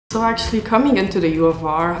So actually coming into the U of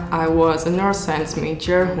R, I was a neuroscience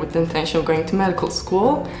major with the intention of going to medical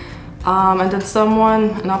school. And then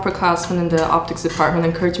an upperclassman in the optics department,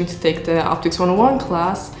 encouraged me to take the Optics 101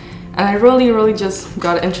 class. And I really just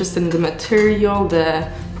got interested in the material.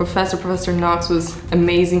 The Professor Knox was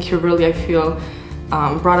amazing. He really, I feel,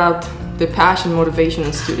 brought out the passion and motivation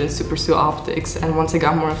in students to pursue optics. And once I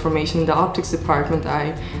got more information in the optics department,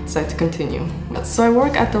 I decided to continue. So I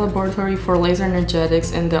work at the laboratory for laser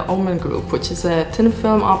energetics in the OMAN group, which is a thin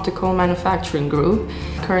film optical manufacturing group.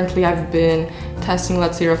 Currently I've been testing,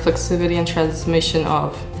 let's say, reflexivity and transmission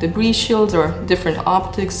of debris shields or different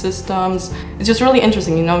optics systems. It's just really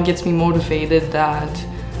interesting, you know, it gets me motivated that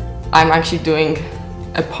I'm actually doing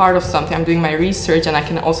a part of something. I'm doing my research and I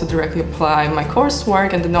can also directly apply my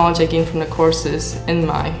coursework and the knowledge I gain from the courses in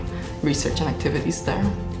my research and activities there.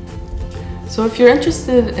 So if you're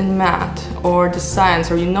interested in math or the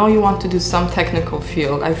science, or you know you want to do some technical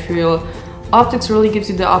field, I feel optics really gives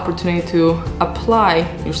you the opportunity to apply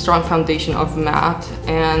your strong foundation of math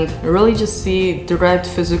and really just see direct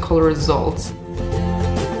physical results.